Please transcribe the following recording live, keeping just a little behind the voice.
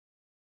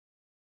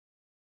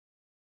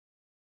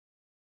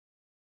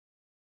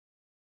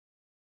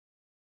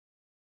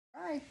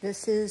Hi,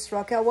 this is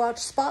Raquel Welch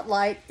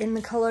Spotlight in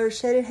the color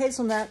Shaded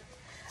Hazelnut.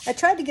 I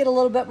tried to get a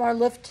little bit more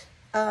lift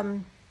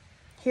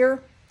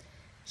here.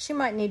 She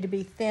might need to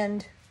be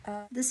thinned.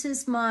 This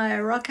is my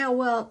Raquel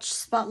Welch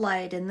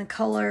Spotlight in the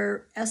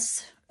color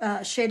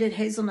Shaded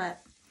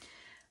Hazelnut.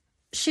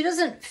 She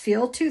doesn't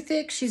feel too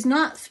thick. She's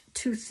not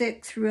too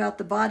thick throughout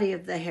the body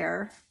of the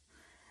hair.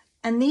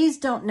 And these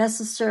don't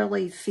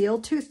necessarily feel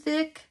too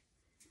thick,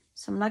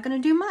 so I'm not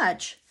going to do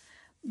much.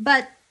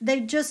 But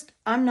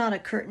I'm not a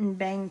curtain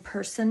bang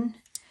person,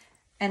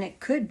 and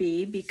it could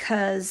be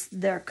because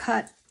they're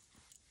cut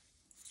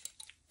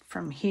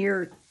from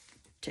here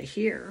to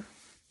here.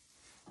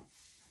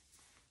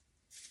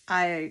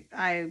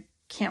 I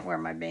can't wear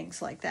my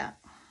bangs like that.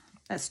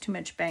 That's too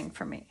much bang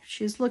for me.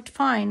 She's looked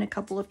fine a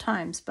couple of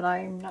times, but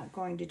I'm not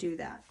going to do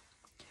that.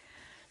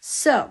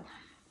 So,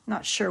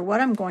 not sure what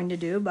I'm going to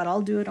do, but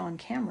I'll do it on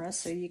camera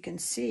so you can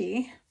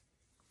see.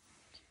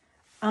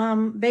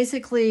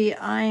 Basically,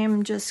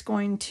 I'm just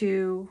going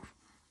to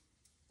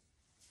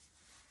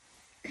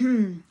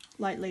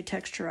lightly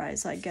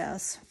texturize, I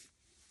guess.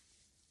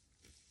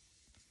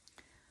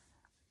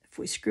 If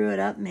we screw it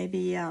up,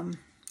 maybe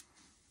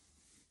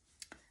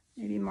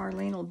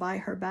Marlene will buy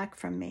her back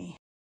from me.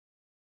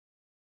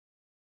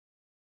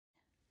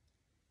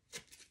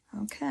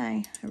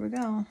 Okay, here we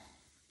go.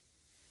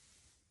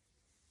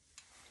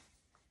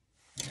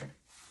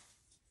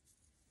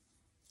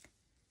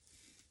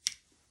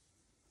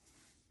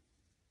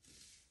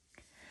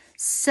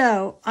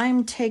 So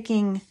I'm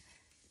taking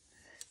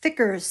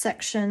thicker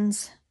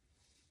sections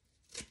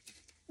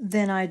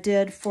than I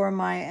did for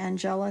my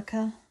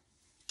Angelica.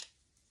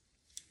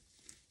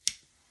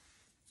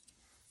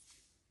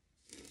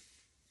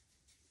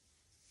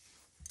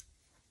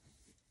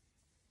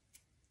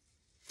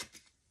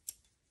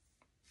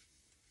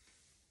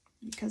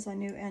 Because I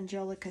knew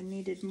Angelica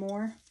needed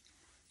more.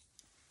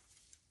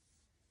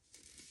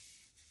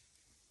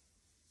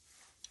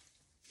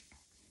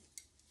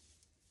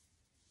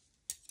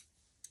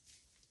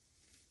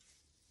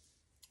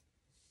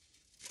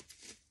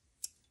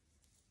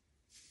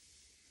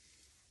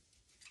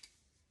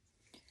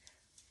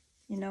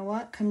 You know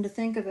what? Come to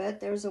think of it,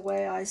 there's a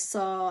way I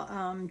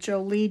saw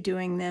Jolie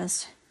doing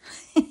this.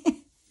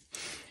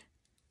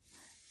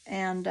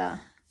 And, I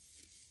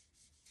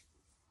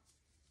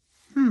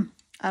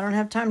don't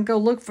have time to go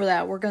look for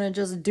that. We're going to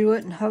just do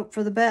it and hope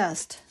for the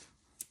best.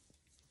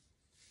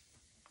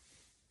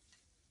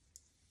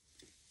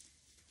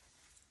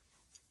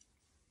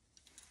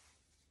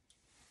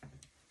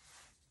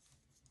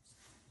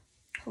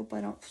 Hope I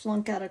don't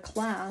flunk out of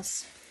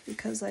class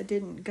because I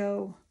didn't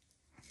go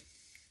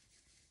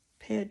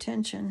pay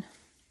attention.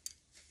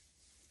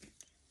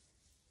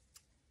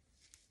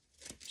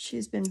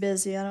 She's been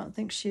busy. I don't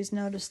think she's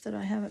noticed that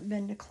I haven't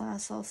been to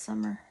class all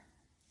summer.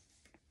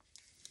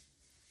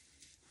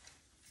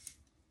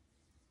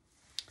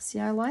 See,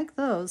 I like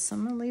those, so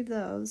I'm going to leave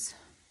those.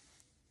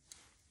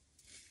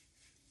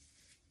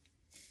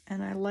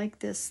 And I like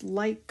this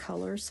light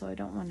color, so I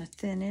don't want to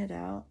thin it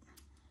out.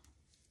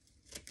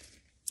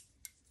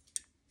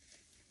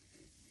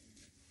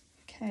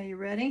 Okay, you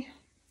ready?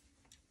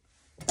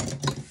 Let's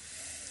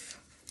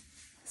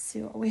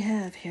see what we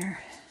have here.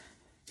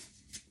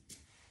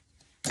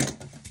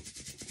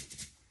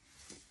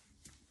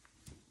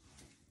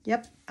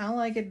 Yep, I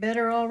like it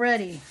better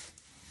already.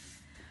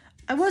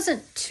 I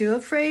wasn't too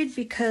afraid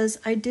because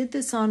I did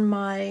this on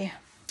my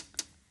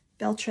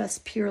Beltress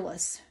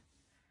Peerless.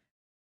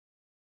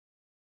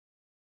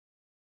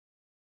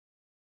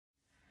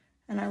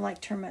 And I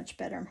liked her much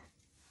better.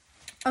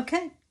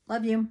 Okay,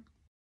 love you.